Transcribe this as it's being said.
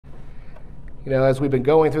As we've been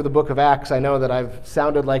going through the book of Acts, I know that I've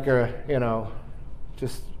sounded like a,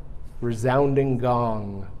 just resounding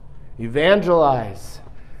gong. Evangelize,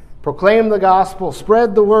 proclaim the gospel,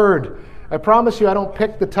 spread the word. I promise you I don't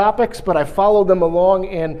pick the topics, but I follow them along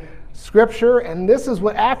in Scripture, and this is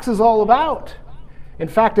what Acts is all about. In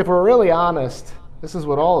fact, if we're really honest, this is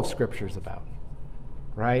what all of Scripture is about,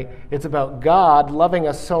 right? It's about God loving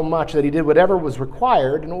us so much that he did whatever was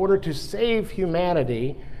required in order to save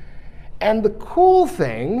humanity. And the cool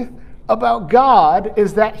thing about God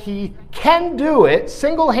is that he can do it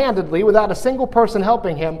single-handedly without a single person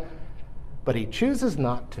helping him, but he chooses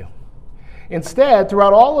not to. Instead,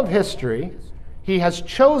 throughout all of history, he has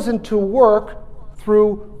chosen to work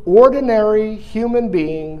through ordinary human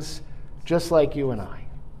beings just like you and I.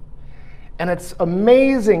 And it's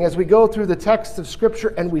amazing as we go through the text of Scripture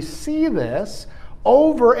and we see this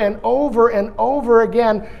over and over and over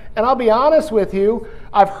again. And I'll be honest with you,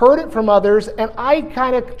 I've heard it from others, and I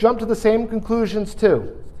kind of jump to the same conclusions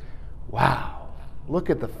too. Wow, look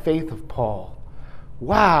at the faith of Paul.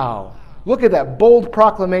 Wow, look at that bold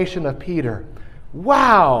proclamation of Peter.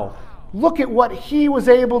 Wow, look at what he was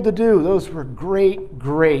able to do. Those were great,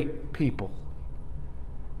 great people.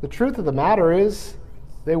 The truth of the matter is,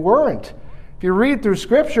 they weren't. If you read through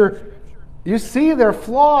Scripture, you see their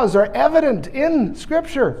flaws are evident in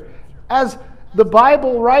Scripture, as the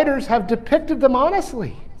Bible writers have depicted them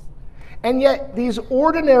honestly. And yet, these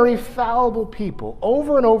ordinary, fallible people,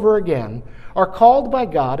 over and over again, are called by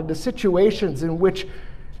God into situations in which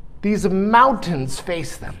these mountains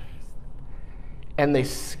face them. And they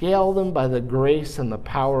scale them by the grace and the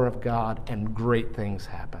power of God, and great things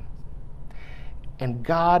happen. And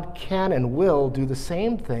God can and will do the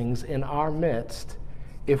same things in our midst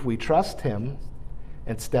if we trust him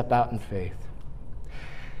and step out in faith.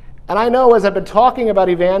 And I know as I've been talking about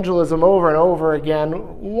evangelism over and over again,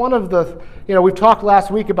 one of the, we've talked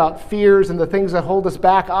last week about fears and the things that hold us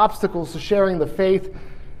back, obstacles to sharing the faith.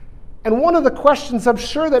 And one of the questions I'm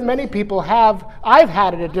sure that many people have, I've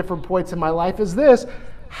had it at different points in my life, is this: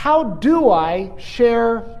 how do I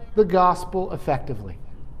share the gospel effectively?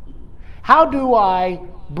 How do I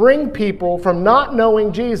bring people from not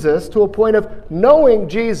knowing Jesus to a point of knowing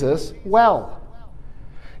Jesus well?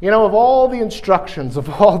 Of all the instructions, of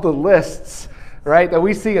all the lists, right, that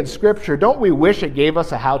we see in Scripture, don't we wish it gave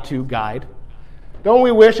us a how-to guide? Don't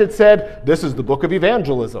we wish it said, this is the book of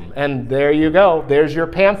evangelism, and there you go, there's your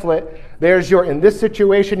pamphlet, in this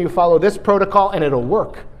situation you follow this protocol and it'll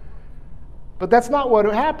work. But that's not what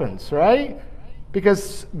happens, right?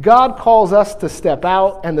 Because God calls us to step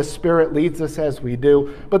out and the Spirit leads us as we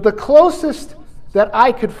do. But the closest that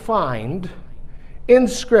I could find in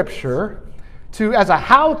Scripture as a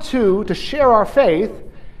how-to to share our faith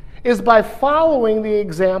is by following the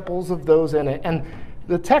examples of those in it. And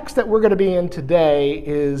the text that we're going to be in today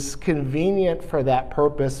is convenient for that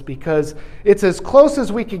purpose because it's as close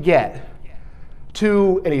as we could get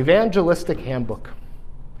to an evangelistic handbook.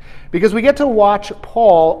 Because we get to watch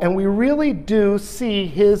Paul, and we really do see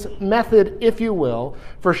his method, if you will,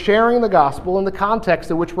 for sharing the gospel in the context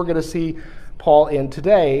in which we're going to see Paul in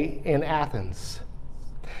today in Athens.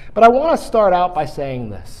 But I want to start out by saying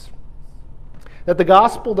this, that the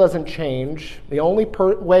gospel doesn't change. The only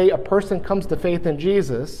way a person comes to faith in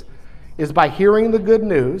Jesus is by hearing the good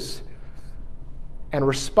news and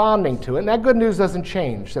responding to it. And that good news doesn't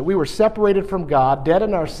change, that we were separated from God, dead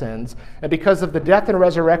in our sins, and because of the death and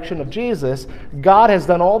resurrection of Jesus, God has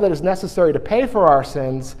done all that is necessary to pay for our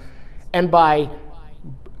sins, and by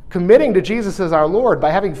committing to Jesus as our Lord,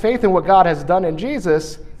 by having faith in what God has done in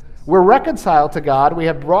Jesus, we're reconciled to God, we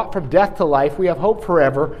have brought from death to life, we have hope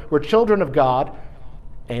forever, we're children of God.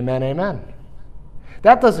 Amen, amen.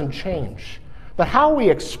 That doesn't change. But how we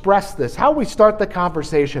express this, how we start the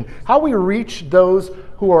conversation, how we reach those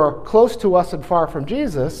who are close to us and far from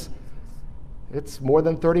Jesus, it's more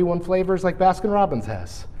than 31 flavors like Baskin-Robbins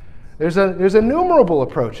has. There's innumerable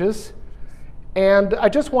approaches, and I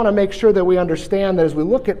just want to make sure that we understand that as we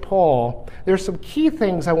look at Paul, there's some key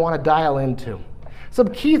things I want to dial into. Some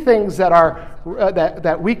key things that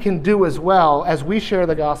that we can do as well as we share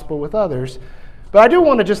the gospel with others. But I do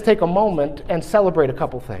want to just take a moment and celebrate a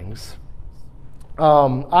couple things.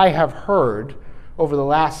 I have heard over the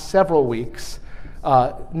last several weeks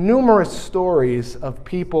numerous stories of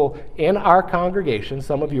people in our congregation,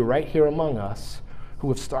 some of you right here among us, who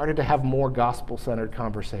have started to have more gospel-centered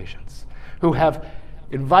conversations, who have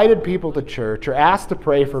invited people to church or asked to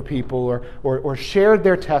pray for people or shared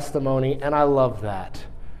their testimony, and I love that.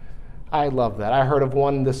 I love that. I heard of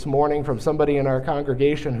one this morning from somebody in our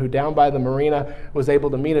congregation who down by the marina was able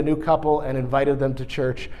to meet a new couple and invited them to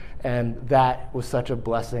church, and that was such a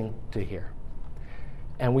blessing to hear.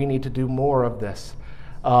 and we need to do more of this.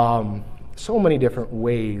 So many different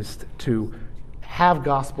ways to have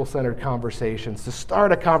gospel-centered conversations, to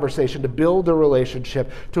start a conversation, to build a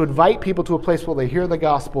relationship, to invite people to a place where they hear the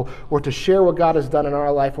gospel, or to share what God has done in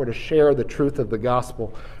our life, or to share the truth of the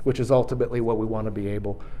gospel, which is ultimately what we want to be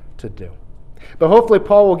able to do. But hopefully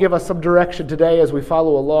Paul will give us some direction today as we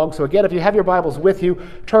follow along. So again, if you have your Bibles with you,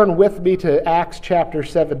 turn with me to Acts chapter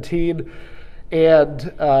 17.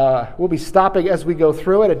 And we'll be stopping as we go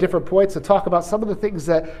through it at different points to talk about some of the things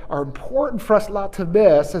that are important for us not to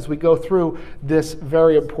miss as we go through this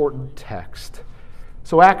very important text.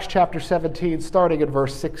 So Acts chapter 17, starting in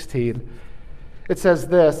verse 16, it says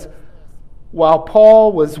this: while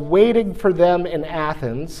Paul was waiting for them in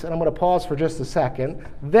Athens, and I'm going to pause for just a second,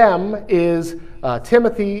 them is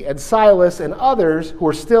Timothy and Silas and others who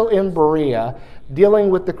are still in Berea, dealing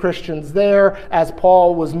with the Christians there as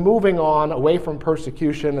Paul was moving on away from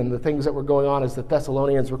persecution and the things that were going on as the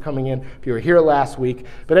Thessalonians were coming in, if you were here last week.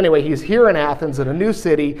 But anyway, he's here in Athens in a new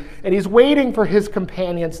city, and he's waiting for his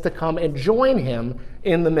companions to come and join him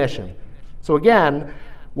in the mission. So again,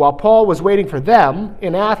 while Paul was waiting for them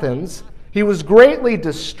in Athens, he was greatly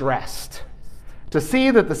distressed to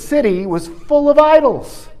see that the city was full of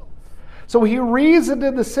idols. So he reasoned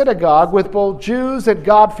in the synagogue with both Jews and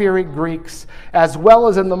God-fearing Greeks, as well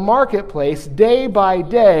as in the marketplace day by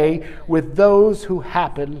day with those who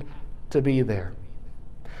happened to be there.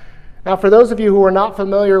 Now, for those of you who are not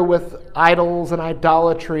familiar with idols and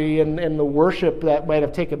idolatry and the worship that might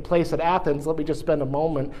have taken place at Athens, let me just spend a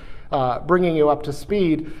moment bringing you up to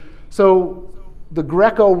speed. So the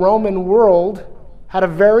Greco-Roman world had a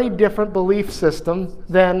very different belief system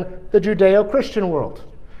than the Judeo-Christian world.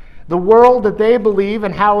 The world that they believe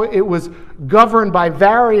and how it was governed by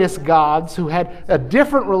various gods who had a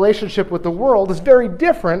different relationship with the world is very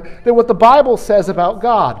different than what the Bible says about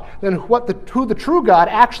God, than who the true God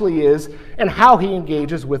actually is and how he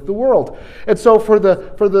engages with the world. And so for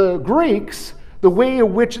the Greeks, the way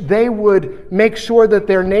in which they would make sure that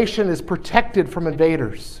their nation is protected from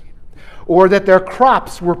invaders, or that their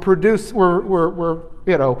crops were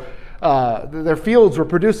their fields were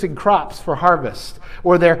producing crops for harvest,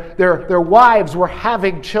 or their wives were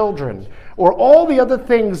having children, or all the other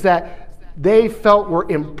things that they felt were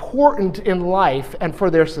important in life and for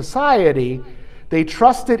their society, they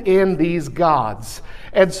trusted in these gods.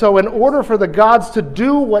 And so in order for the gods to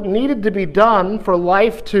do what needed to be done for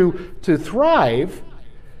life to thrive,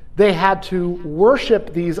 they had to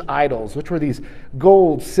worship these idols, which were these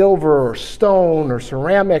gold, silver, or stone, or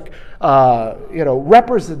ceramic,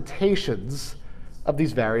 representations of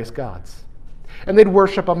these various gods. And they'd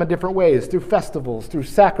worship them in different ways, through festivals, through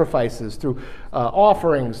sacrifices, through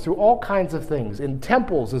offerings, through all kinds of things, in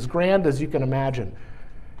temples as grand as you can imagine.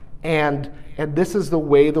 And this is the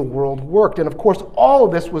way the world worked. And of course, all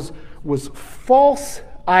of this was false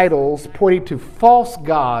idols pointing to false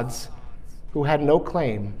gods who had no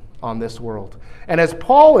claim on this world. And as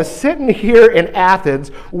Paul is sitting here in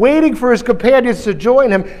Athens, waiting for his companions to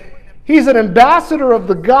join him, he's an ambassador of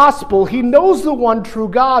the gospel. He knows the one true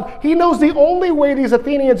God. He knows the only way these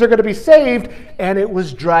Athenians are going to be saved, and it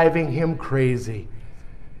was driving him crazy.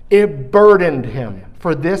 It burdened him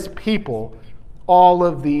for this people, all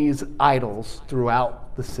of these idols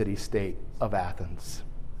throughout the city-state of Athens.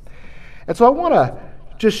 And so I want to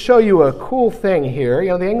just show you a cool thing here.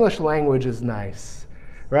 The English language is nice,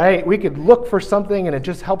 right? We could look for something and it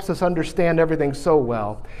just helps us understand everything so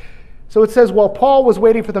well. So it says, while Paul was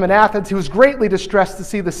waiting for them in Athens, he was greatly distressed to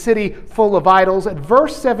see the city full of idols. And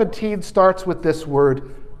verse 17 starts with this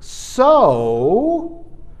word, so.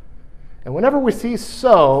 And whenever we see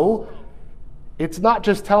so, it's not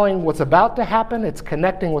just telling what's about to happen, it's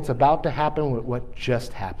connecting what's about to happen with what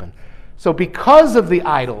just happened. So because of the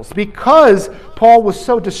idols, because Paul was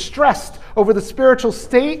so distressed over the spiritual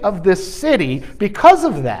state of this city, because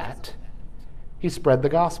of that, he spread the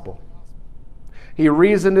gospel. He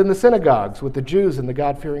reasoned in the synagogues with the Jews and the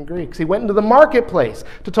God-fearing Greeks. He went into the marketplace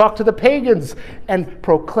to talk to the pagans and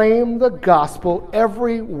proclaim the gospel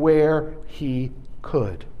everywhere he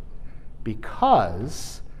could,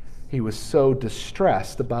 because he was so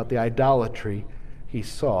distressed about the idolatry he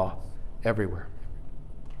saw everywhere.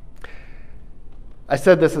 I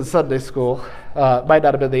said this in Sunday school. Might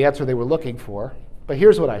not have been the answer they were looking for, but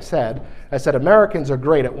here's what I said. I said, Americans are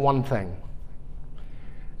great at one thing.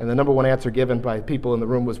 And the number one answer given by people in the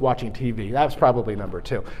room was watching TV. That was probably number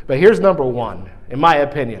two. But here's number one, in my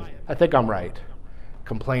opinion. I think I'm right.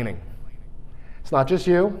 Complaining. It's not just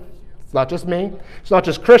you. It's not just me. It's not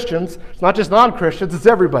just Christians. It's not just non-Christians. It's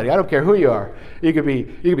everybody. I don't care who you are. You could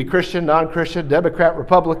be Christian, non-Christian, Democrat,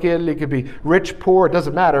 Republican. You could be rich, poor. It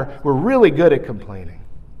doesn't matter. We're really good at complaining.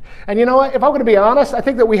 And you know what? If I'm going to be honest, I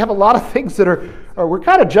think that we have a lot of things that we're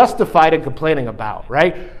kind of justified in complaining about,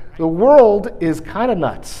 right? The world is kind of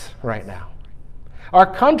nuts right now. Our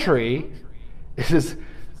country is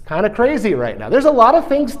kind of crazy right now. There's a lot of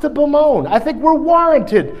things to bemoan. I think we're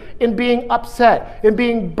warranted in being upset, in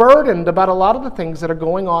being burdened about a lot of the things that are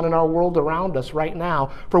going on in our world around us right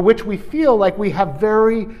now, for which we feel like we have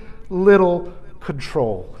very little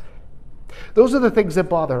control. Those are the things that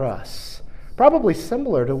bother us. Probably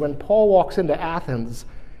similar to when Paul walks into Athens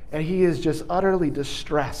and he is just utterly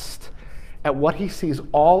distressed at what he sees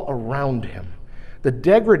all around him. The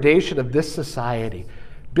degradation of this society,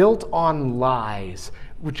 built on lies,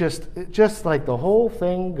 just like the whole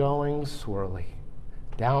thing going swirly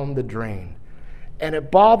down the drain. And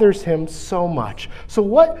it bothers him so much. So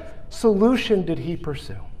what solution did he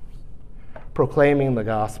pursue? Proclaiming the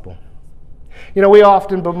gospel. You know, we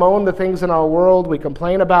often bemoan the things in our world. We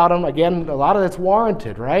complain about them. Again, a lot of it's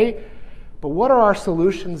warranted, right? But what are our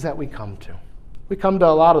solutions that we come to? We come to a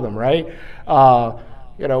lot of them, right?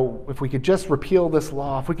 If we could just repeal this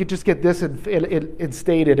law, if we could just get this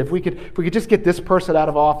instated, if we could just get this person out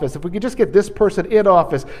of office, if we could just get this person in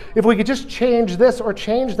office, if we could just change this or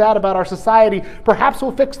change that about our society, perhaps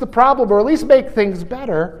we'll fix the problem or at least make things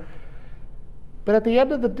better. But at the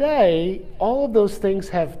end of the day, all of those things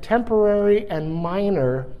have temporary and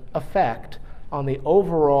minor effect on the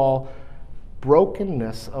overall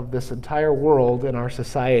brokenness of this entire world and our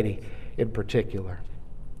society in particular.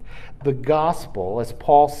 The gospel, as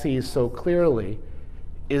Paul sees so clearly,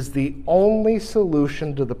 is the only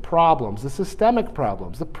solution to the problems, the systemic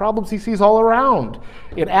problems, the problems he sees all around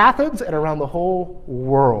in Athens and around the whole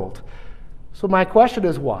world. So my question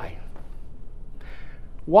is why?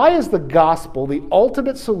 Why is the gospel the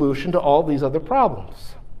ultimate solution to all these other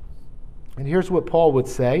problems? And here's what Paul would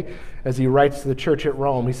say as he writes to the church at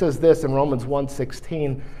Rome. He says this in Romans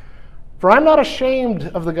 1:16, "For I'm not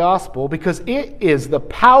ashamed of the gospel, because it is the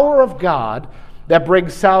power of God that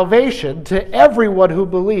brings salvation to everyone who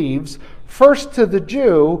believes, first to the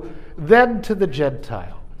Jew, then to the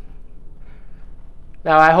Gentile."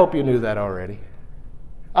 Now, I hope you knew that already.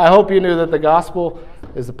 I hope you knew that the gospel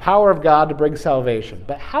is the power of God to bring salvation.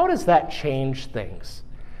 But how does that change things?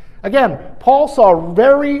 Again, Paul saw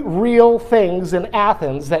very real things in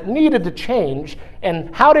Athens that needed to change.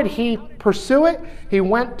 And how did he pursue it? He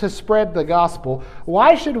went to spread the gospel.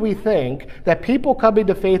 Why should we think that people coming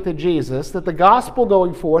to faith in Jesus, that the gospel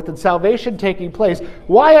going forth and salvation taking place,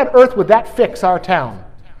 why on earth would that fix our town?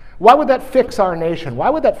 Why would that fix our nation?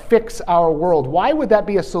 Why would that fix our world? Why would that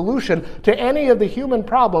be a solution to any of the human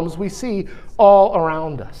problems we see all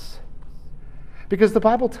around us? Because the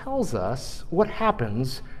Bible tells us what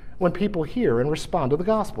happens when people hear and respond to the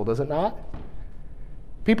gospel, does it not?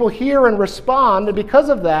 People hear and respond, and because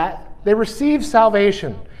of that, they receive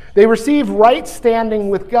salvation. They receive right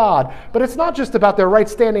standing with God. But it's not just about their right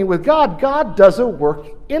standing with God. God does a work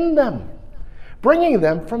in them, bringing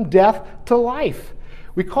them from death to life.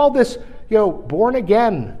 We call this, born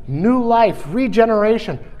again, new life,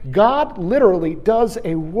 regeneration. God literally does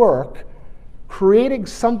a work creating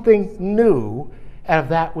something new out of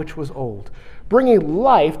that which was old, bringing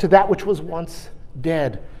life to that which was once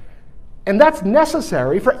dead. And that's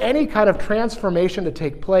necessary for any kind of transformation to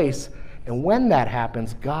take place. And when that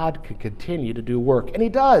happens, God can continue to do work. And he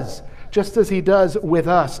does, just as he does with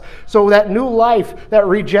us. So that new life, that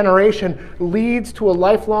regeneration, leads to a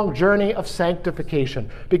lifelong journey of sanctification.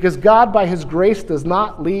 Because God, by his grace, does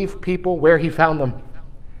not leave people where he found them.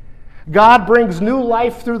 God brings new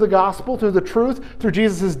life through the gospel, through the truth, through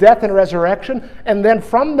Jesus' death and resurrection. And then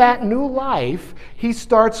from that new life, he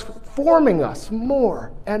starts forming us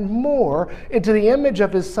more and more into the image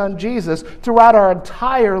of his son Jesus throughout our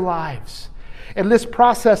entire lives. And this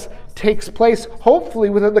process takes place, hopefully,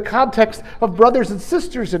 within the context of brothers and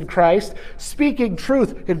sisters in Christ, speaking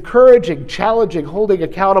truth, encouraging, challenging, holding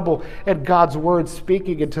accountable, and God's word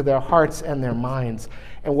speaking into their hearts and their minds.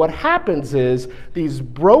 And what happens is these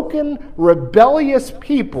broken, rebellious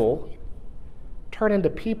people turn into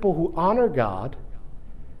people who honor God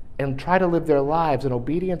and try to live their lives in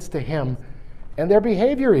obedience to him, and their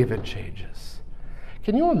behavior even changes.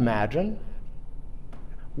 Can you imagine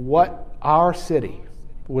what our city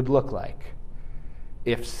would look like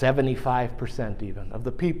if 75% even of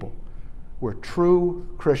the people were true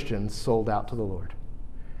Christians sold out to the Lord?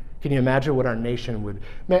 Can you imagine what our nation would...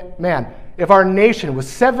 Man, if our nation was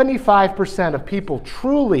 75% of people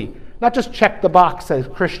truly, not just check the box as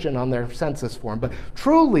Christian on their census form, but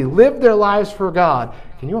truly live their lives for God,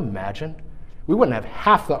 can you imagine? We wouldn't have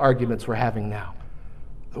half the arguments we're having now.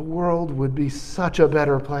 The world would be such a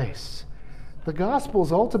better place. The gospel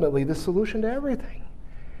is ultimately the solution to everything.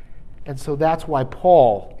 And so that's why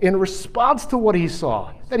Paul, in response to what he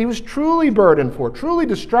saw, that he was truly burdened for, truly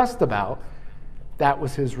distressed about, that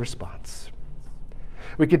was his response.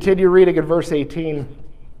 We continue reading in verse 18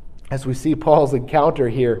 as we see Paul's encounter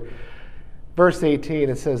here. Verse 18,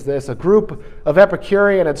 it says this: a group of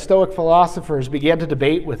Epicurean and Stoic philosophers began to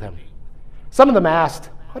debate with him. Some of them asked,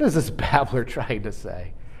 "What is this babbler trying to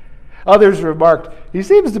say?" Others remarked, "He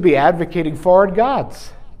seems to be advocating foreign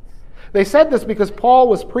gods." They said this because Paul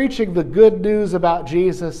was preaching the good news about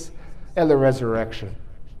Jesus and the resurrection.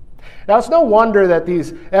 Now, it's no wonder that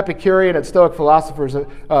these Epicurean and Stoic philosophers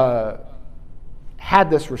had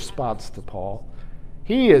this response to Paul.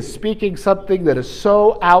 He is speaking something that is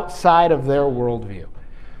so outside of their worldview,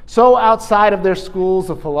 so outside of their schools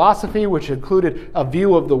of philosophy, which included a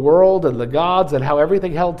view of the world and the gods and how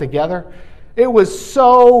everything held together. It was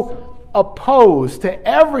so opposed to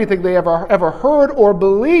everything they ever heard or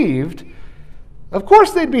believed. Of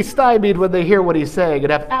course they'd be stymied when they hear what he's saying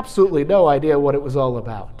and have absolutely no idea what it was all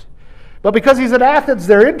about. But because he's in Athens,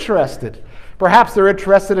 they're interested. Perhaps they're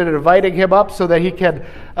interested in inviting him up so that he can,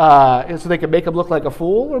 so they can make him look like a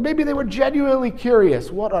fool. Or maybe they were genuinely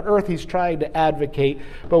curious what on earth he's trying to advocate.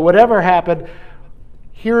 But whatever happened,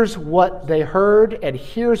 here's what they heard and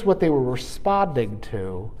here's what they were responding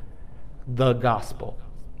to: the gospel.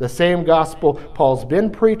 The same gospel Paul's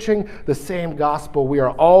been preaching, the same gospel we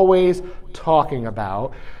are always talking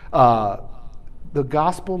about. The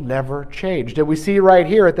gospel never changed. And we see right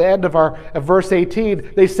here at the end of verse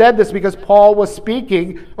 18, they said this because Paul was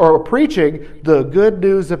speaking or preaching the good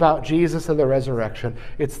news about Jesus and the resurrection.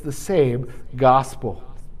 It's the same gospel.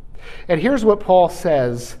 And here's what Paul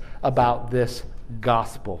says about this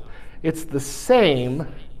gospel. It's the same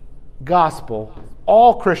gospel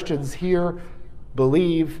all Christians here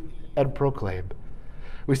believe and proclaim.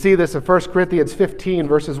 We see this in 1 Corinthians 15,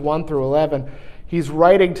 verses 1 through 11. He's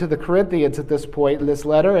writing to the Corinthians at this point in this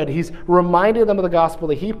letter, and he's reminding them of the gospel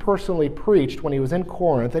that he personally preached when he was in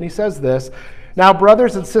Corinth. And he says this: "Now,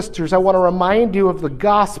 brothers and sisters, I want to remind you of the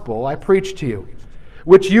gospel I preached to you,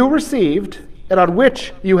 which you received and on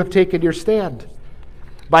which you have taken your stand.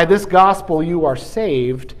 By this gospel you are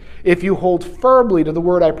saved if you hold firmly to the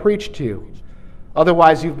word I preached to you.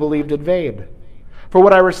 Otherwise you've believed in vain. For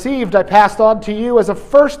what I received, I passed on to you as of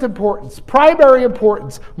first importance, primary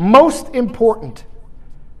importance, most important,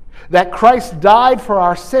 that Christ died for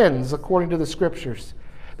our sins according to the Scriptures,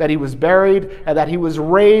 that he was buried, and that he was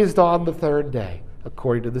raised on the third day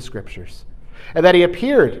according to the Scriptures, and that he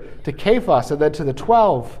appeared to Cephas and then to the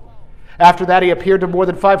 12. After that, he appeared to more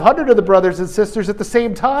than 500 of the brothers and sisters at the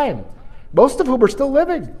same time, most of whom are still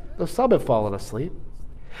living, though some have fallen asleep.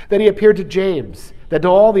 Then he appeared to James, then to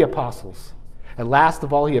all the apostles. And last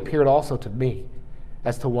of all, he appeared also to me,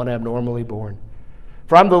 as to one abnormally born.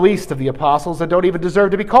 For I'm the least of the apostles and don't even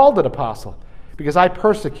deserve to be called an apostle, because I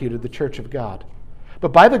persecuted the church of God.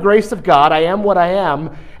 But by the grace of God, I am what I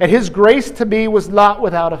am, and his grace to me was not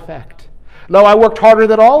without effect. No, I worked harder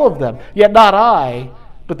than all of them, yet not I,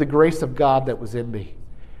 but the grace of God that was in me.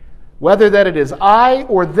 Whether that it is I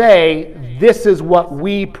or they, this is what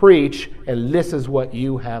we preach, and this is what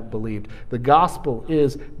you have believed." The gospel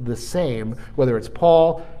is the same, whether it's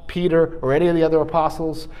Paul, Peter, or any of the other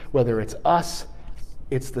apostles, whether it's us,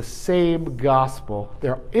 it's the same gospel.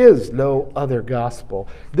 There is no other gospel.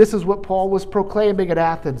 This is what Paul was proclaiming at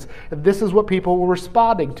Athens, and this is what people were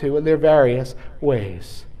responding to in their various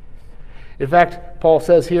ways. In fact, Paul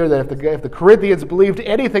says here that if the Corinthians believed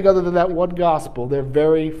anything other than that one gospel, their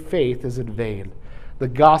very faith is in vain. The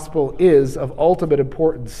gospel is of ultimate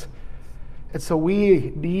importance. And so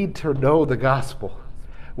we need to know the gospel.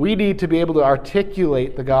 We need to be able to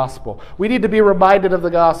articulate the gospel. We need to be reminded of the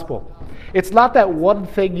gospel. It's not that one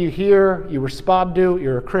thing you hear, you respond to,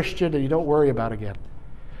 you're a Christian, and you don't worry about again.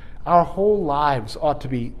 Our whole lives ought to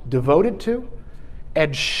be devoted to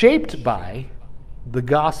and shaped by the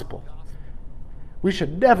gospel. We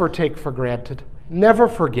should never take for granted, never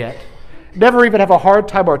forget, never even have a hard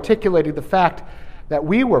time articulating the fact that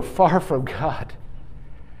we were far from God.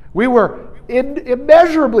 We were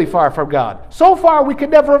immeasurably far from God. So far we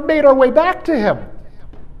could never have made our way back to him.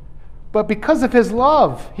 But because of his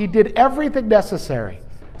love, he did everything necessary,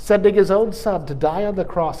 sending his own son to die on the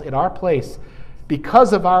cross in our place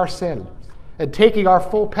because of our sin and taking our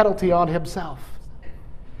full penalty on himself.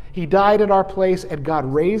 He died in our place, and God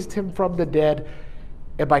raised him from the dead.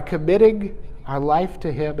 And by committing our life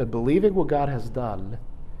to him and believing what God has done,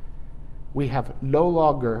 we no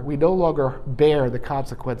longer bear the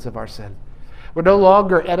consequence of our sin. We're no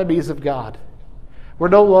longer enemies of God. We're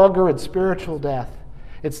no longer in spiritual death.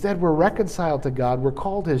 Instead, we're reconciled to God. We're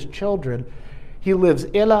called his children. He lives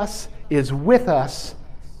in us, is with us,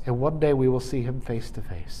 and one day we will see him face to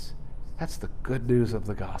face. That's the good news of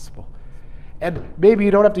the gospel. And maybe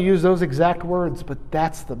you don't have to use those exact words, but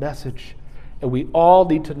that's the message. And we all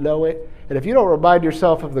need to know it. And if you don't remind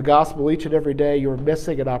yourself of the gospel each and every day, you're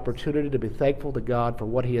missing an opportunity to be thankful to God for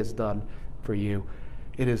what he has done for you.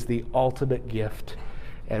 It is the ultimate gift,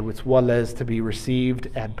 and it's one that is to be received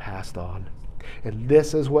and passed on. And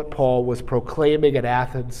this is what Paul was proclaiming at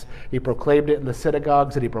Athens. He proclaimed it in the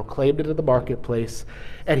synagogues, and he proclaimed it in the marketplace.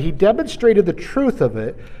 And he demonstrated the truth of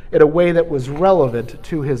it in a way that was relevant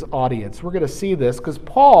to his audience. We're going to see this because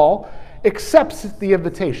Paul accepts the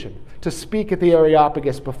invitation to speak at the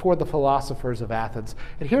Areopagus before the philosophers of Athens.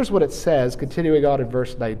 And here's what it says, continuing on in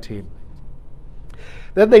verse 19.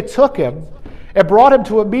 Then they took him and brought him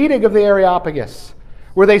to a meeting of the Areopagus,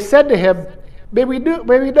 where they said to him, May we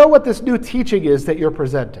know what this new teaching is that you're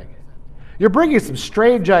presenting. You're bringing some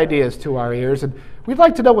strange ideas to our ears, and we'd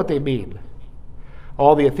like to know what they mean.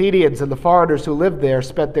 All the Athenians and the foreigners who lived there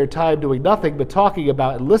spent their time doing nothing but talking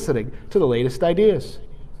about and listening to the latest ideas.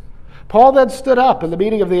 Paul then stood up in the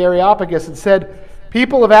meeting of the Areopagus and said,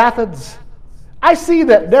 People of Athens, I see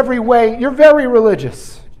that in every way you're very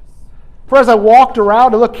religious. For as I walked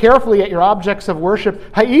around and looked carefully at your objects of worship,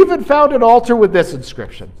 I even found an altar with this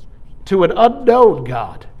inscription, To an unknown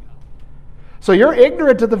God. So you're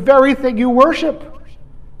ignorant of the very thing you worship.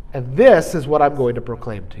 And this is what I'm going to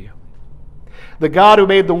proclaim to you. The God who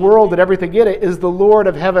made the world and everything in it is the Lord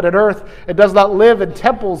of heaven and earth and does not live in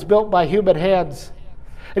temples built by human hands.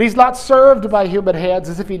 And he's not served by human hands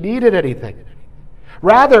as if he needed anything.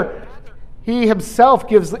 Rather, he himself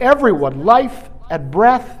gives everyone life and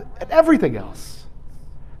breath and everything else.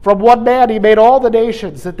 From one man he made all the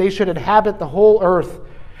nations that they should inhabit the whole earth.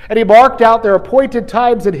 And he marked out their appointed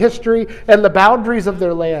times in history and the boundaries of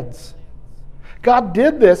their lands. God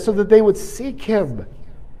did this so that they would seek him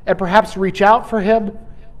and perhaps reach out for him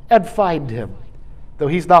and find him, though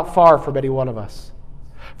he's not far from any one of us.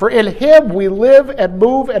 For in him we live and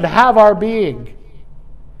move and have our being.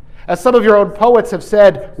 As some of your own poets have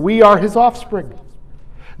said, we are his offspring.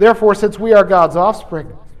 Therefore, since we are God's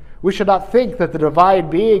offspring, we should not think that the divine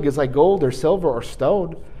being is like gold or silver or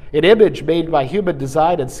stone, an image made by human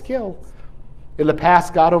design and skill. In the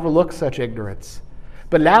past, God overlooked such ignorance.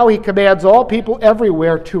 But now he commands all people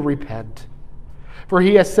everywhere to repent. For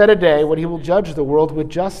he has set a day when he will judge the world with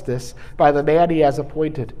justice by the man he has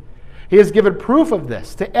appointed. He has given proof of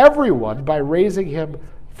this to everyone by raising him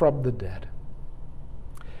from the dead.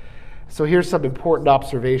 So here's some important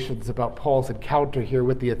observations about Paul's encounter here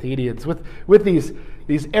with the Athenians, with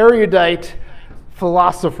these erudite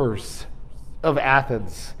philosophers of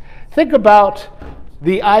Athens. Think about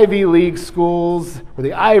the Ivy League schools or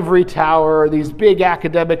the ivory tower, these big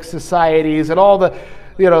academic societies, and all the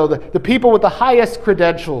people with the highest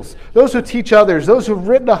credentials, those who teach others, those who've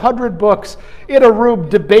written 100 books in a room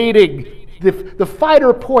debating the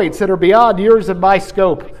finer points that are beyond yours and my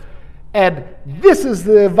scope. And this is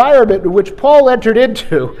the environment in which Paul entered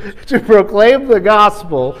into to proclaim the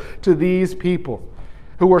gospel to these people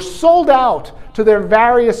who were sold out to their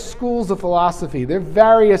various schools of philosophy, their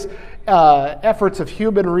various efforts of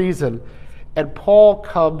human reason. And Paul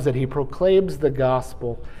comes and he proclaims the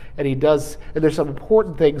gospel, and he does, and there's some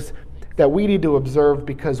important things that we need to observe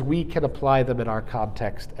because we can apply them in our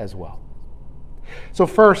context as well. So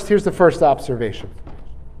first, here's the first observation.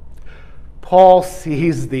 Paul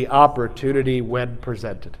sees the opportunity when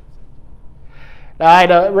presented. Now, I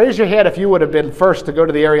know, raise your hand if you would have been first to go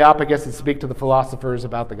to the Areopagus and speak to the philosophers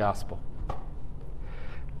about the gospel.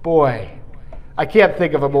 Boy, I can't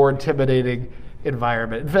think of a more intimidating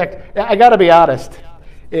environment. In fact, I got to be honest.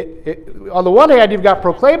 On the one hand, you've got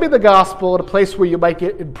proclaiming the gospel in a place where you might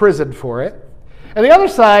get imprisoned for it. And the other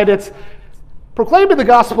side, it's proclaiming the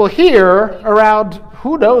gospel here around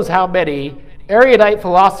who knows how many erudite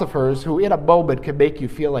philosophers who in a moment can make you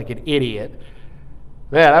feel like an idiot.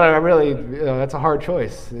 Man, I don't really, that's a hard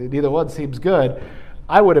choice. Neither one seems good.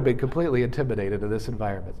 I would have been completely intimidated in this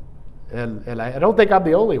environment. And I don't think I'm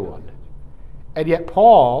the only one. And yet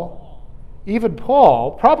even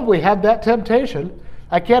Paul probably had that temptation.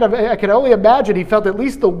 I can only imagine he felt at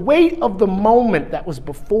least the weight of the moment that was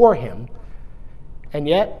before him. And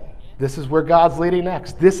yet, this is where God's leading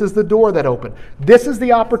next. This is the door that opened. This is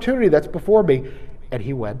the opportunity that's before me. And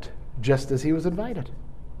he went just as he was invited.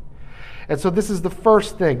 And so this is the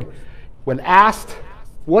first thing. When asked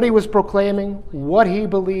what he was proclaiming, what he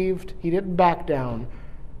believed, he didn't back down.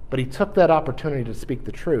 But he took that opportunity to speak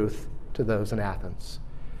the truth to those in Athens.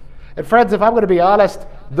 And friends, if I'm going to be honest,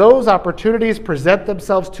 those opportunities present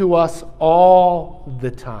themselves to us all the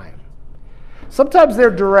time. Sometimes they're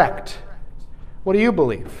direct. What do you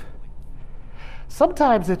believe?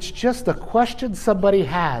 Sometimes it's just a question somebody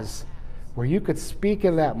has where you could speak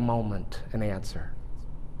in that moment and answer.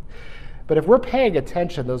 But if we're paying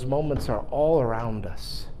attention, those moments are all around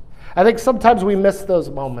us. I think sometimes we miss those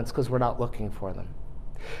moments because we're not looking for them.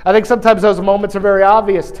 I think sometimes those moments are very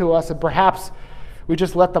obvious to us, and perhaps we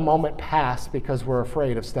just let the moment pass because we're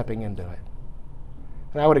afraid of stepping into it.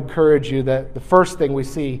 And I would encourage you that the first thing we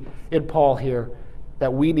see in Paul here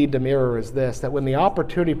that we need to mirror is this, that when the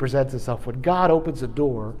opportunity presents itself, when God opens a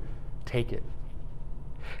door, take it.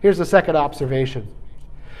 Here's the second observation.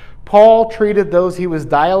 Paul treated those he was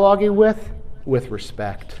dialoguing with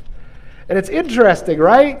respect. And it's interesting,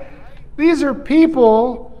 right? These are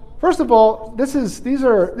people, first of all, this is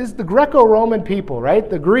the Greco-Roman people, right?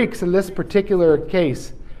 The Greeks in this particular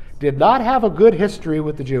case did not have a good history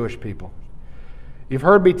with the Jewish people. You've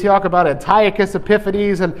heard me talk about Antiochus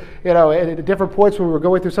Epiphanes and, at different points when we were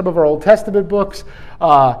going through some of our Old Testament books.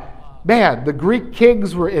 The Greek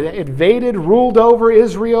kings were invaded, ruled over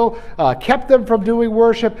Israel, kept them from doing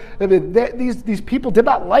worship. I mean, these people did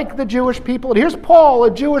not like the Jewish people. And here's Paul, a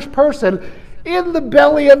Jewish person, in the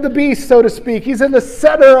belly of the beast, so to speak. He's in the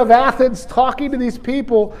center of Athens talking to these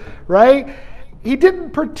people, right? He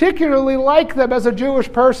didn't particularly like them as a Jewish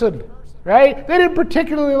person, right? They didn't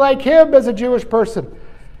particularly like him as a Jewish person.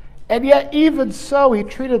 And yet, even so, he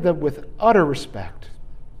treated them with utter respect.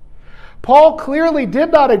 Paul clearly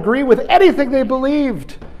did not agree with anything they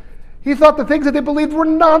believed. He thought the things that they believed were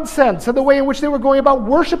nonsense, and the way in which they were going about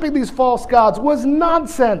worshiping these false gods was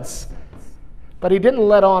nonsense. But he didn't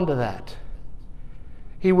let on to that.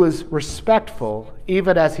 He was respectful,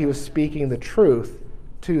 even as he was speaking the truth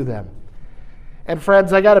to them. And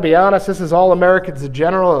friends, I got to be honest, this is all Americans in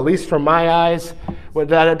general, at least from my eyes. It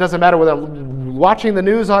doesn't matter whether I'm watching the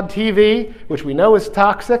news on TV, which we know is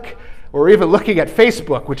toxic, or even looking at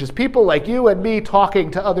Facebook, which is people like you and me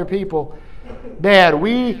talking to other people. Man,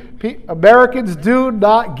 Americans do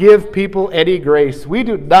not give people any grace. We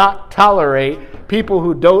do not tolerate people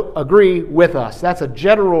who don't agree with us. That's a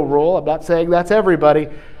general rule. I'm not saying that's everybody.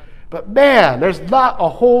 But man, there's not a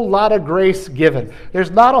whole lot of grace given.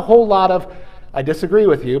 There's not a whole lot of, I disagree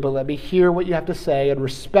with you, but let me hear what you have to say and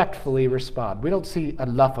respectfully respond. We don't see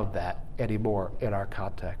enough of that anymore in our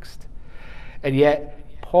context. And yet,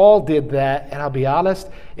 Paul did that, and I'll be honest,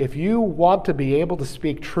 if you want to be able to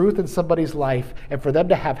speak truth in somebody's life and for them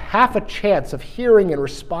to have half a chance of hearing and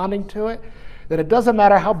responding to it, then it doesn't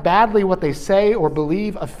matter how badly what they say or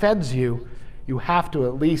believe offends you, you have to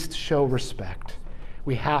at least show respect.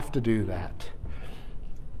 We have to do that.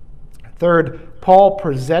 Third, Paul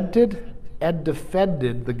presented and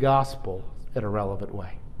defended the gospel in a relevant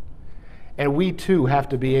way. And we too have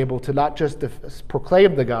to be able to not just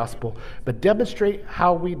proclaim the gospel, but demonstrate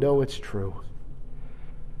how we know it's true.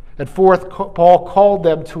 And fourth, Paul called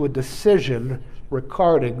them to a decision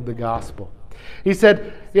regarding the gospel. He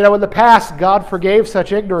said, in the past, God forgave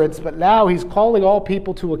such ignorance, but now he's calling all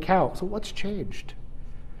people to account. So what's changed?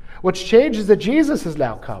 What's changed is that Jesus has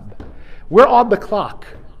now come. We're on the clock.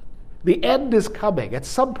 The end is coming. At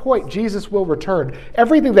some point, Jesus will return.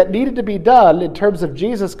 Everything that needed to be done in terms of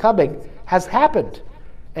Jesus coming has happened.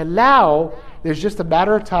 And now, there's just a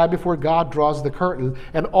matter of time before God draws the curtain,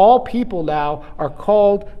 and all people now are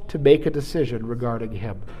called to make a decision regarding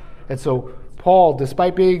him. And so, Paul,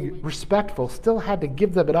 despite being respectful, still had to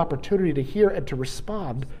give them an opportunity to hear and to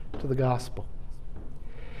respond to the gospel.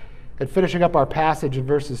 And finishing up our passage in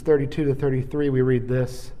verses 32 to 33, we read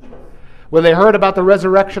this. When they heard about the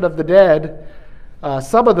resurrection of the dead,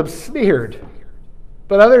 some of them sneered,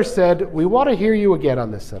 but others said, "We want to hear you again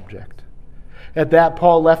on this subject." At that,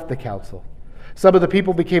 Paul left the council. Some of the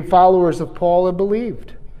people became followers of Paul and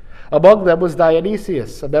believed. Among them was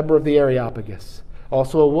Dionysius, a member of the Areopagus,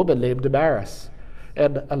 also a woman named Damaris,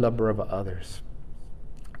 and a number of others.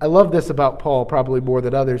 I love this about Paul probably more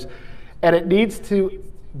than others, and it needs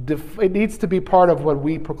to be part of what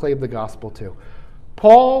we proclaim the gospel to.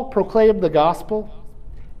 Paul proclaimed the gospel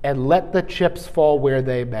and let the chips fall where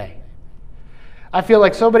they may. I feel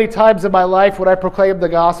like so many times in my life when I proclaimed the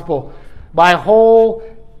gospel, my whole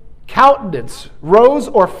countenance rose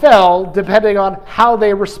or fell depending on how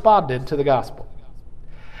they responded to the gospel.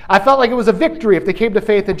 I felt like it was a victory if they came to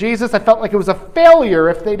faith in Jesus. I felt like it was a failure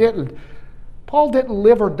if they didn't. Paul didn't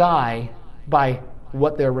live or die by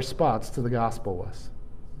what their response to the gospel was.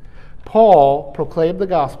 Paul proclaimed the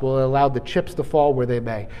gospel and allowed the chips to fall where they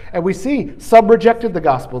may. And we see some rejected the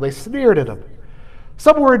gospel. They sneered at him.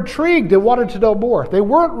 Some were intrigued and wanted to know more. They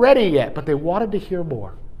weren't ready yet, but they wanted to hear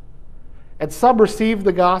more. And some received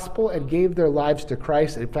the gospel and gave their lives to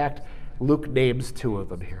Christ. In fact, Luke names two of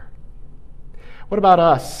them here. What about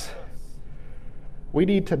us? We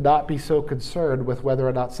need to not be so concerned with whether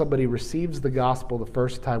or not somebody receives the gospel the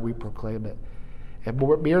first time we proclaim it, and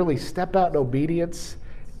merely step out in obedience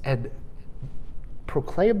and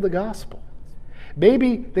proclaim the gospel.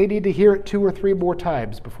 Maybe they need to hear it 2 or 3 more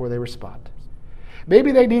times before they respond.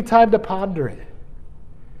 Maybe they need time to ponder it.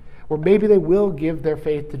 Or maybe they will give their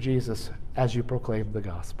faith to Jesus as you proclaim the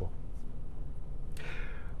gospel.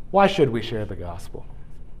 Why should we share the gospel?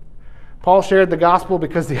 Paul shared the gospel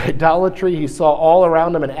because the idolatry he saw all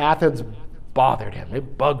around him in Athens bothered him.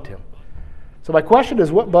 It bugged him. So my question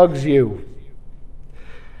is, what bugs you?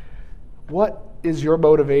 What is your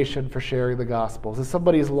motivation for sharing the gospel? Is it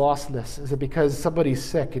somebody's lostness? Is it because somebody's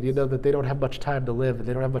sick and you know that they don't have much time to live and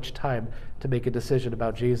they don't have much time to make a decision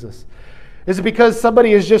about Jesus? Is it because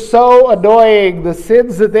somebody is just so annoying, the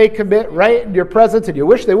sins that they commit right in your presence, and you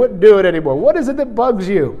wish they wouldn't do it anymore? What is it that bugs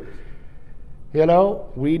you? You know,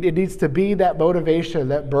 it needs to be that motivation,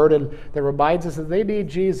 that burden that reminds us that they need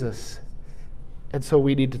Jesus. And so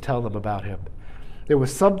we need to tell them about him. There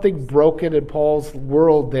was something broken in Paul's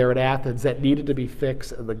world there in Athens that needed to be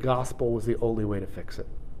fixed, and the gospel was the only way to fix it.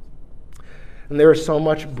 And there is so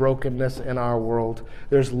much brokenness in our world.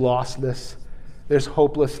 There's lostness. There's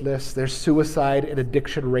hopelessness. There's suicide and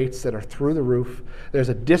addiction rates that are through the roof. There's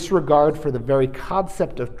a disregard for the very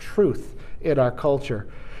concept of truth in our culture.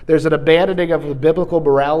 There's an abandoning of the biblical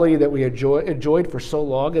morality that we enjoyed for so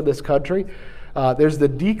long in this country. There's the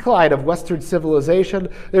decline of Western civilization.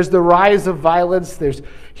 There's the rise of violence. There's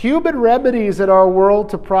human remedies in our world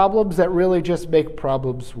to problems that really just make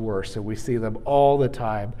problems worse, and we see them all the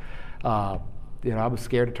time. I'm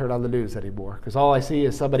scared to turn on the news anymore because all I see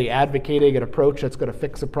is somebody advocating an approach that's going to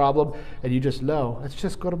fix a problem, and you just know it's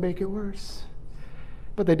just going to make it worse.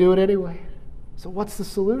 But they do it anyway. So what's the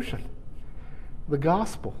solution? The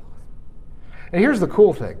gospel. And here's the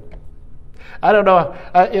cool thing. I don't know,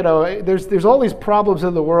 there's all these problems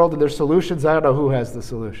in the world and there's solutions. I don't know who has the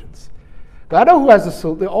solutions. But I know who has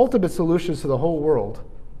the ultimate solutions to the whole world.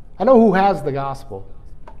 I know who has the gospel.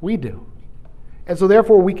 We do. And so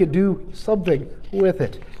therefore we can do something with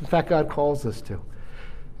it. In fact, God calls us to.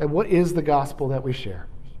 And what is the gospel that we share?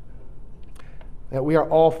 That we are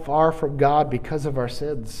all far from God because of our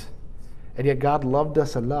sins. And yet God loved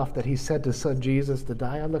us enough that he sent his son Jesus to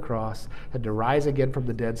die on the cross and to rise again from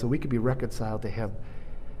the dead so we could be reconciled to him.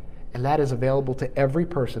 And that is available to every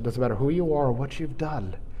person. Doesn't matter who you are or what you've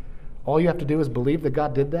done. All you have to do is believe that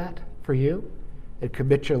God did that for you and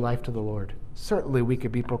commit your life to the Lord. Certainly we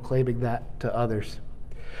could be proclaiming that to others.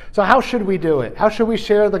 So how should we do it? How should we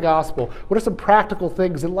share the gospel? What are some practical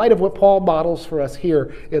things in light of what Paul models for us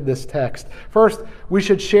here in this text? First, we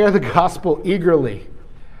should share the gospel eagerly.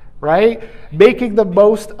 Right? Making the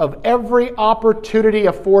most of every opportunity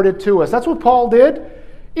afforded to us. That's what Paul did.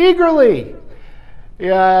 Eagerly.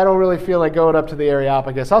 Yeah, I don't really feel like going up to the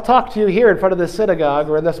Areopagus. I'll talk to you here in front of this synagogue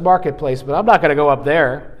or in this marketplace, but I'm not going to go up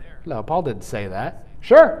there. No, Paul didn't say that.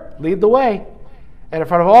 Sure, lead the way. And in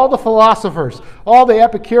front of all the philosophers, all the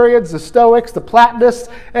Epicureans, the Stoics, the Platonists,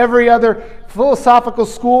 every other philosophical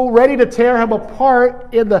school ready to tear him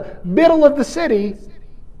apart in the middle of the city,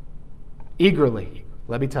 eagerly.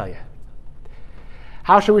 Let me tell you.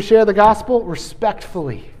 How should we share the gospel?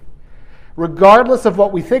 Respectfully. Regardless of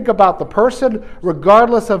what we think about the person,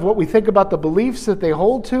 regardless of what we think about the beliefs that they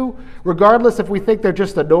hold to, regardless if we think they're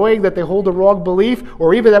just annoying that they hold a wrong belief,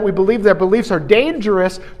 or even that we believe their beliefs are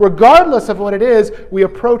dangerous, regardless of what it is, we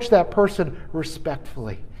approach that person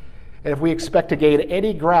respectfully. And if we expect to gain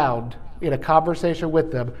any ground in a conversation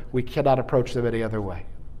with them, we cannot approach them any other way.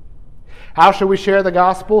 How should we share the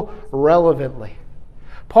gospel? Relevantly.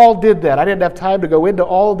 Paul did that. I didn't have time to go into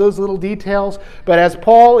all of those little details, but as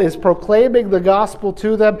Paul is proclaiming the gospel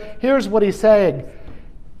to them, here's what he's saying.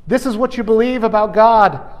 This is what you believe about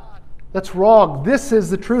God. That's wrong. This is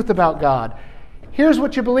the truth about God. Here's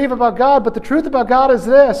what you believe about God, but the truth about God is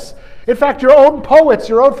this. In fact, your own poets,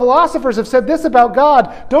 your own philosophers have said this about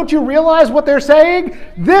God. Don't you realize what they're saying?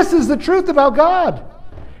 This is the truth about God.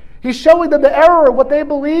 He's showing them the error of what they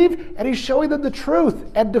believe, and he's showing them the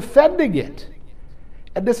truth and defending it.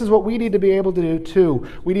 And this is what we need to be able to do too.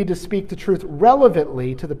 We need to speak the truth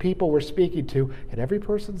relevantly to the people we're speaking to, and every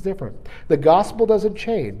person's different. The gospel doesn't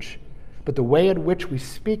change, but the way in which we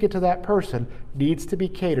speak it to that person needs to be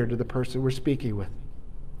catered to the person we're speaking with.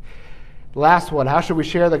 Last one, how should we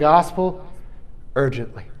share the gospel?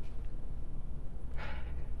 Urgently.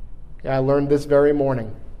 I learned this very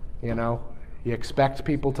morning. You expect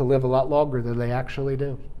people to live a lot longer than they actually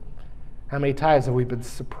do. How many times have we been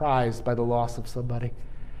surprised by the loss of somebody?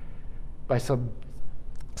 By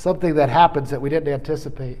something that happens that we didn't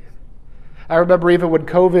anticipate? I remember even when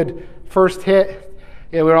COVID first hit,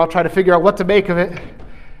 we were all trying to figure out what to make of it.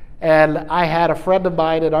 And I had a friend of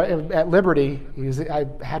mine at Liberty. I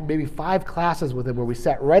had maybe 5 classes with him where we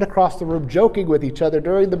sat right across the room joking with each other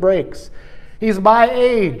during the breaks. He's my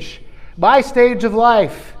age, my stage of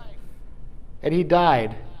life. And he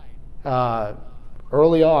died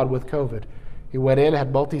early on with COVID. He went in,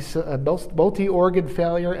 had multi-organ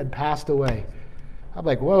failure, and passed away. I'm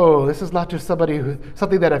like, whoa, this is not just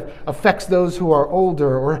something that affects those who are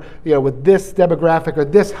older or with this demographic or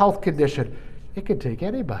this health condition. It can take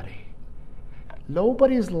anybody.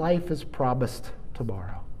 Nobody's life is promised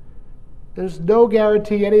tomorrow. There's no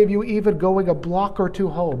guarantee any of you even going a block or 2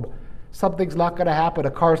 home. Something's not going to happen.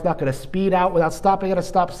 A car's not going to speed out without stopping at a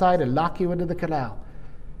stop sign and knock you into the canal.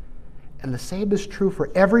 And the same is true for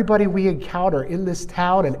everybody we encounter in this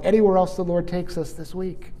town and anywhere else the Lord takes us this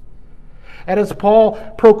week. And as Paul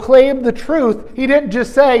proclaimed the truth, he didn't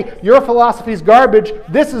just say, your philosophy's garbage,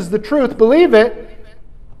 this is the truth, believe it.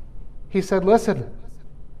 He said, listen,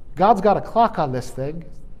 God's got a clock on this thing.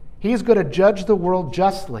 He's going to judge the world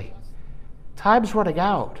justly. Time's running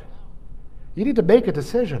out. You need to make a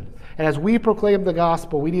decision. And as we proclaim the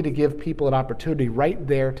gospel, we need to give people an opportunity right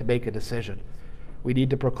there to make a decision. We need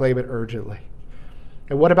to proclaim it urgently.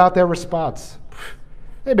 And what about their response?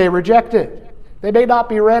 They may reject it. They may not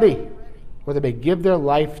be ready. Or they may give their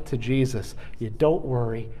life to Jesus. You don't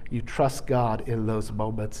worry. You trust God in those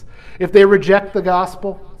moments. If they reject the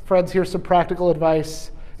gospel, friends, here's some practical advice.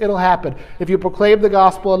 It'll happen. If you proclaim the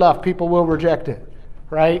gospel enough, people will reject it,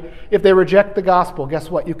 right? If they reject the gospel, guess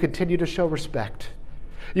what? You continue to show respect.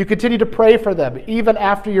 You continue to pray for them, even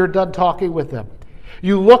after you're done talking with them.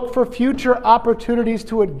 You look for future opportunities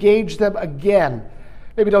to engage them again.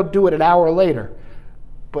 Maybe don't do it an hour later,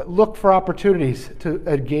 but look for opportunities to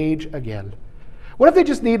engage again. What if they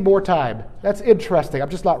just need more time? That's interesting. I'm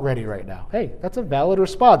just not ready right now. Hey, that's a valid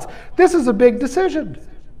response. This is a big decision,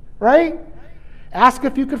 right? Ask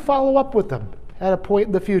if you could follow up with them at a point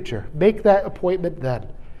in the future. Make that appointment then.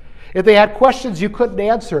 If they had questions you couldn't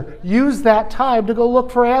answer, use that time to go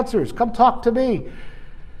look for answers. Come talk to me.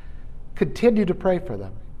 Continue to pray for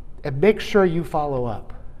them and make sure you follow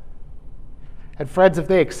up. And friends, if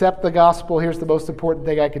they accept the gospel, here's the most important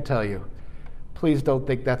thing I can tell you. Please don't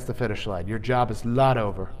think that's the finish line. Your job is not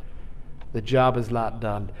over. The job is not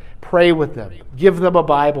done. Pray with them. Give them a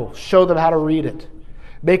Bible. Show them how to read it.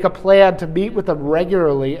 Make a plan to meet with them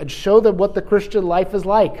regularly and show them what the Christian life is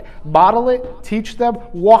like. Model it, teach them,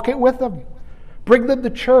 walk it with them. Bring them to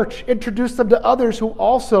church. Introduce them to others who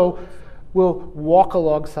also will walk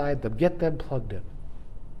alongside them. Get them plugged in.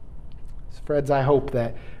 So friends, I hope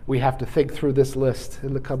that we have to think through this list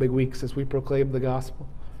in the coming weeks as we proclaim the gospel.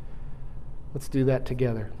 Let's do that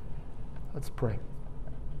together. Let's pray.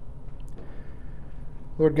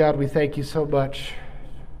 Lord God, we thank you so much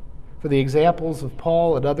for the examples of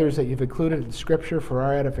Paul and others that you've included in Scripture for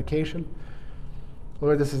our edification.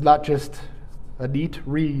 Lord, this is not just a neat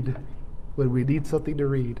read when we need something to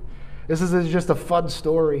read. This isn't just a fun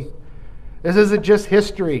story. This isn't just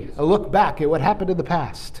history, a look back at what happened in the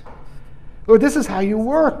past. Lord, this is how you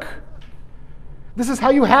work. This is how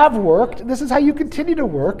you have worked. This is how you continue to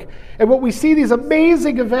work. And when we see these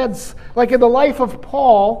amazing events, like in the life of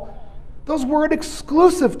Paul, those weren't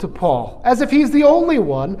exclusive to Paul, as if he's the only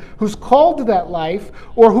one who's called to that life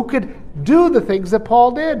or who could do the things that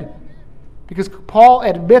Paul did. Because Paul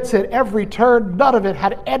admits at every turn, none of it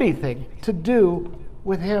had anything to do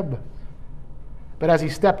with him. But as he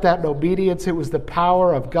stepped out in obedience, it was the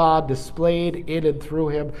power of God displayed in and through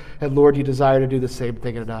him. And Lord, you desire to do the same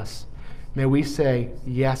thing in us. May we say,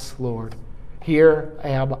 yes, Lord, here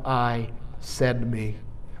am I, send me.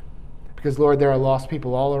 Because, Lord, there are lost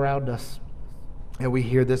people all around us, and we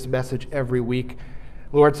hear this message every week.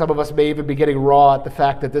 Lord, some of us may even be getting raw at the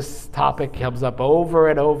fact that this topic comes up over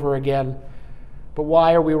and over again. But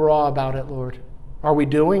why are we raw about it, Lord? Are we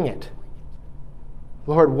doing it?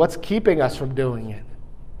 Lord, what's keeping us from doing it?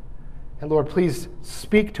 And Lord, please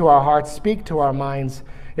speak to our hearts, speak to our minds.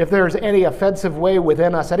 If there's any offensive way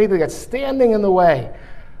within us, anything that's standing in the way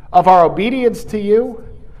of our obedience to you,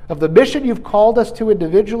 of the mission you've called us to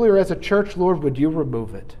individually or as a church, Lord, would you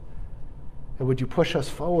remove it? And would you push us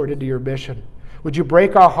forward into your mission? Would you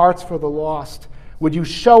break our hearts for the lost? Would you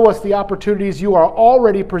show us the opportunities you are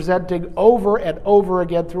already presenting over and over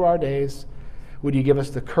again through our days? Would you give us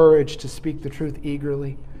the courage to speak the truth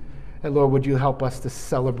eagerly? And Lord, would you help us to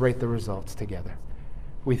celebrate the results together?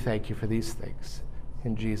 We thank you for these things.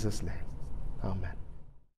 In Jesus' name, amen.